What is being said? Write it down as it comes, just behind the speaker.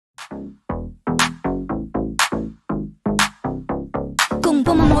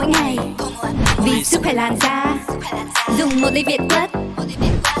dùng pomade mỗi ngày vì sức khỏe làn da. Dùng 1 ly Việt quất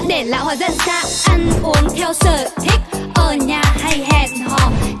để lão hóa dần xa. Ăn uống theo sở thích, ở nhà hay hẹn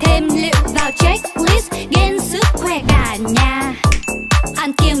hò, thêm liệu vào checklist, gain sức khỏe cả nhà.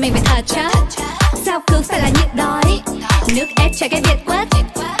 Ăn kiêng mình phải thật chất, sao cứ phải là nhịn đói. Nước ép trái cây Việt quất,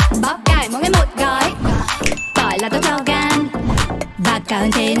 bắp cải mỗi ngày 1 gói. Tỏi là tốt cho gan, và cả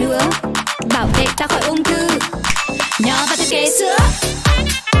hơn thế nữa, bảo vệ ta khỏi ung thư, nho và thiết kế sữa.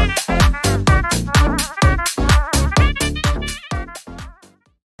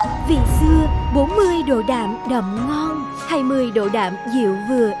 Vị xưa 40 độ đạm đậm ngon, 20 độ đạm dịu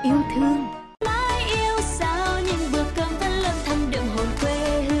vừa yêu thương. Mãi yêu sao nhưng bữa cơm vẫn lâm thầm đượm hồn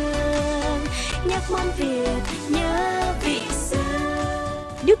quê hương. Nhắc món Việt nhớ vị xưa.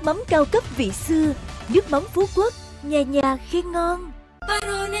 Nước mắm cao cấp vị xưa, nước mắm Phú Quốc, nhà nhà khen ngon.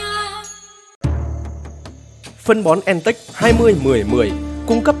 Phân bón Entech 20-10-10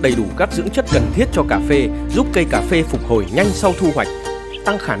 cung cấp đầy đủ các dưỡng chất cần thiết cho cà phê, giúp cây cà phê phục hồi nhanh sau thu hoạch,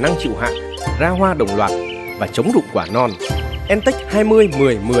 tăng khả năng chịu hạn, ra hoa đồng loạt và chống rụng quả non. Entech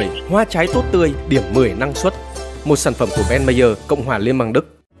 20-10-10 hoa trái tốt tươi, điểm 10 năng suất. Một sản phẩm của Ben Mayer, Cộng hòa Liên bang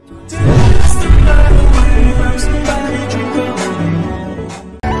Đức.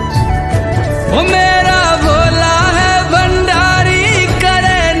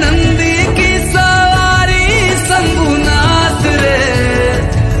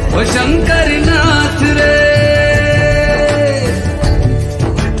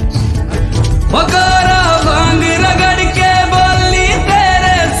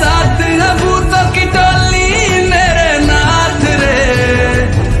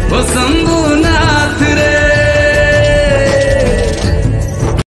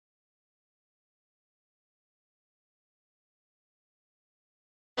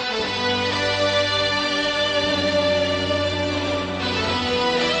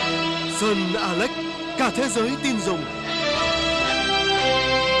 Sơn Alex, cả thế giới tin dùng.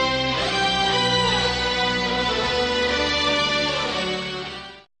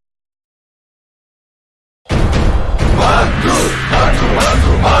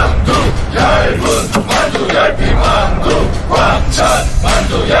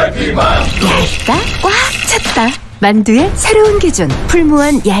 얇다 꽉 찼다. 만두의 새로운 기준.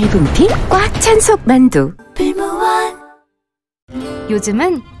 풀무원 얇은 피 꽉 찬 속 만두. 풀무원.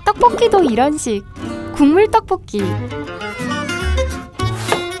 요즘은 떡볶이도 이런 식. 국물 떡볶이.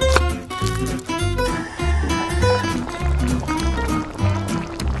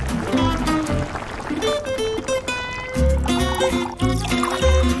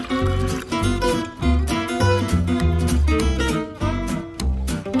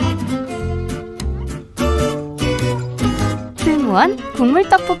 풀무원 국물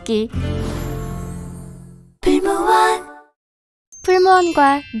떡볶이. 풀무원.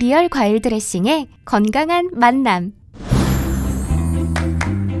 풀무원과 리얼 과일 드레싱의 건강한 만남.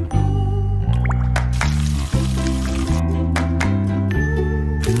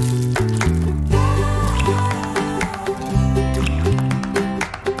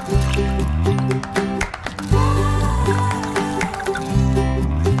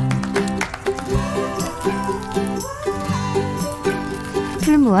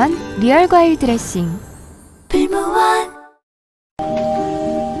 풀무원 리얼 과일 드레싱. 풀무원.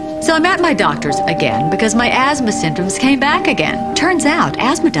 So I'm at my doctor's again because my asthma symptoms came back again. Turns out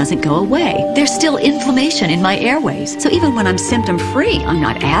asthma doesn't go away. There's still inflammation in my airways. So even when I'm symptom-free, I'm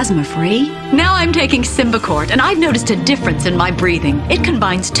not asthma-free. Now I'm taking Symbicort and I've noticed a difference in my breathing. It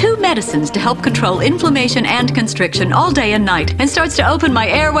combines 2 medicines to help control inflammation and constriction all day and night and starts to open my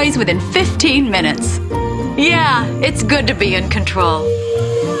airways within 15 minutes. Yeah, it's good to be in control.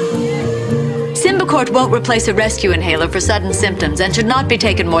 Symbicort won't replace a rescue inhaler for sudden symptoms and should not be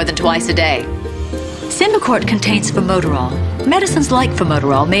taken more than twice a day. Symbicort contains formoterol. Medicines like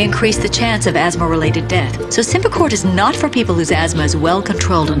formoterol may increase the chance of asthma-related death, so Symbicort is not for people whose asthma is well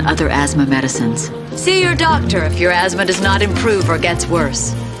controlled on other asthma medicines. See your doctor if your asthma does not improve or gets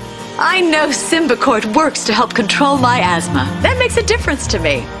worse. I know Symbicort works to help control my asthma. That makes a difference to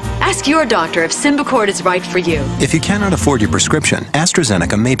me. Ask your doctor if Symbicort is right for you. If you cannot afford your prescription,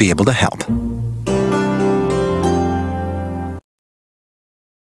 AstraZeneca may be able to help.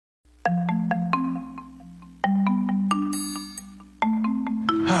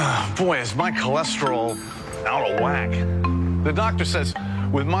 Boy, is my cholesterol out of whack. The doctor says,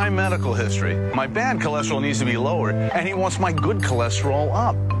 with my medical history, my bad cholesterol needs to be lowered, and he wants my good cholesterol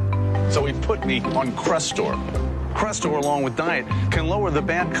up. So he put me on Crestor. Crestor, along with diet, can lower the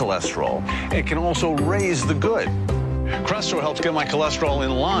bad cholesterol. It can also raise the good. Crestor helps get my cholesterol in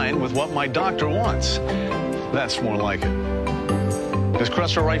line with what my doctor wants. That's more like it. Is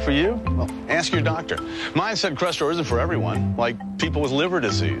Crestor right for you? Well, ask your doctor. Mine said Crestor isn't for everyone, like people with liver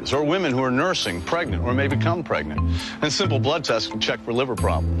disease or women who are nursing, pregnant, or may become pregnant. And simple blood tests can check for liver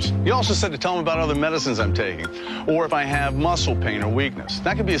problems. He also said to tell him about other medicines I'm taking, or if I have muscle pain or weakness.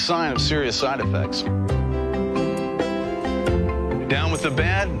 That could be a sign of serious side effects. Down with the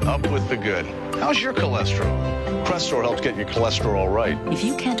bad, up with the good. How's your cholesterol? Crestor helps get your cholesterol right. If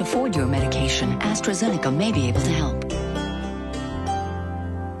you can't afford your medication, AstraZeneca may be able to help.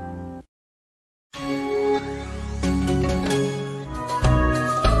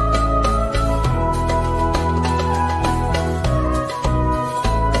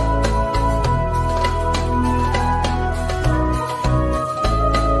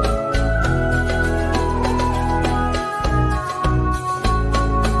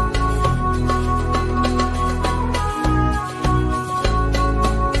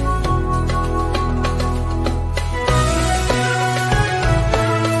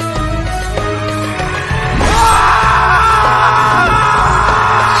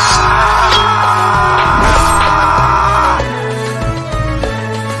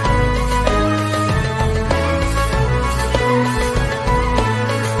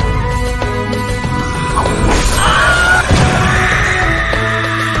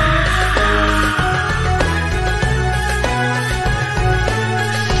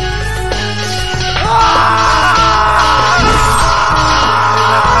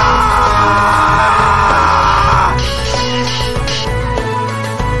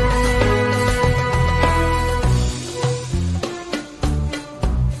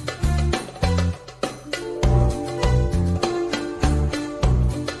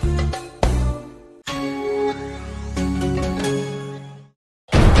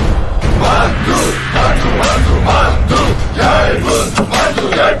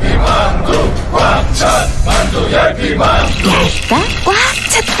 얇다 꽉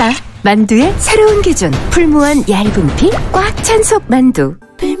찼다. 만두의 새로운 기준. 풀무원 얇은 피 꽉 찬 속 만두.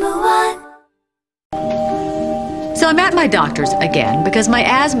 So I'm at my doctor's again because my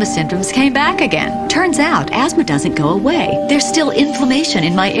asthma symptoms came back again. Turns out asthma doesn't go away. There's still inflammation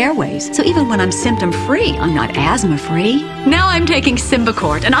in my airways. So even when I'm symptom-free, I'm not asthma-free. Now I'm taking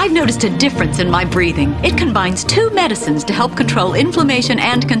Symbicort, and I've noticed a difference in my breathing. It combines 2 medicines to help control inflammation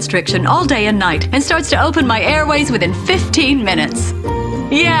and constriction all day and night, and starts to open my airways within 15 minutes.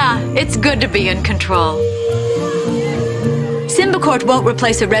 Yeah, it's good to be in control. Symbicort won't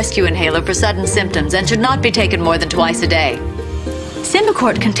replace a rescue inhaler for sudden symptoms and should not be taken more than twice a day.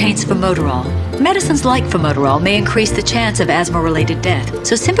 Symbicort contains formoterol. Medicines like formoterol may increase the chance of asthma-related death,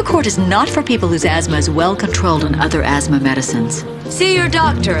 so Symbicort is not for people whose asthma is well controlled on other asthma medicines. See your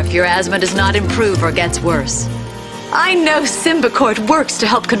doctor if your asthma does not improve or gets worse. I know Symbicort works to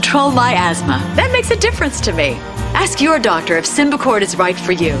help control my asthma. That makes a difference to me. Ask your doctor if Symbicort is right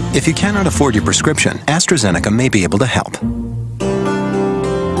for you. If you cannot afford your prescription, AstraZeneca may be able to help.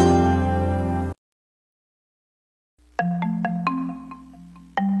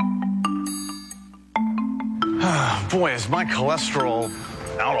 Boy, is my cholesterol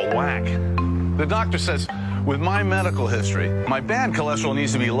out of whack. The doctor says, with my medical history, my bad cholesterol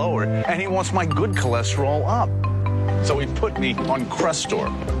needs to be lowered, and he wants my good cholesterol up. So he put me on Crestor.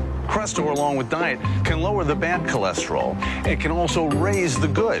 Crestor, along with diet, can lower the bad cholesterol. It can also raise the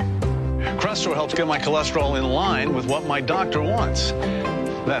good. Crestor helps get my cholesterol in line with what my doctor wants.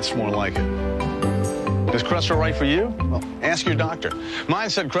 That's more like it. Is Crestor right for you? Well, ask your doctor. Mine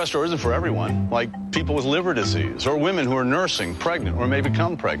said Crestor isn't for everyone, like people with liver disease or women who are nursing, pregnant, or may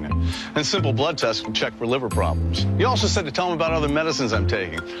become pregnant. And simple blood tests can check for liver problems. He also said to tell him about other medicines I'm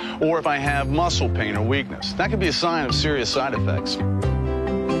taking, or if I have muscle pain or weakness. That could be a sign of serious side effects.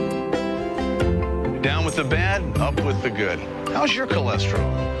 Down with the bad, up with the good. How's your cholesterol?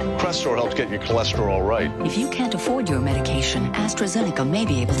 Crestor helps get your cholesterol right. If you can't afford your medication, AstraZeneca may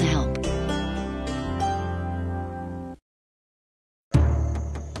be able to help.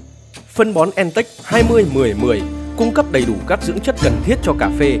 Phân bón Entech 20-10-10 cung cấp đầy đủ các dưỡng chất cần thiết cho cà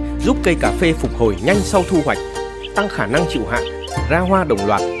phê, giúp cây cà phê phục hồi nhanh sau thu hoạch, tăng khả năng chịu hạn, ra hoa đồng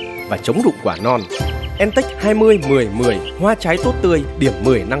loạt và chống rụng quả non. Entech 20-10-10 hoa trái tốt tươi, điểm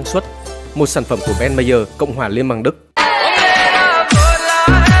 10 năng suất. Một sản phẩm của Ben Mayer, Cộng hòa Liên bang Đức.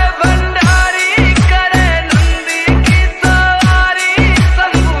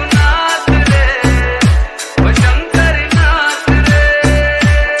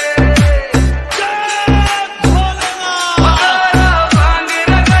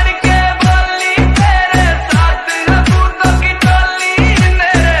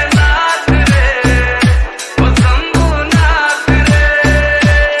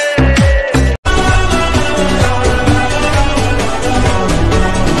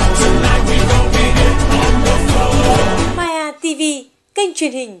 TV, kênh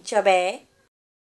truyền hình cho bé.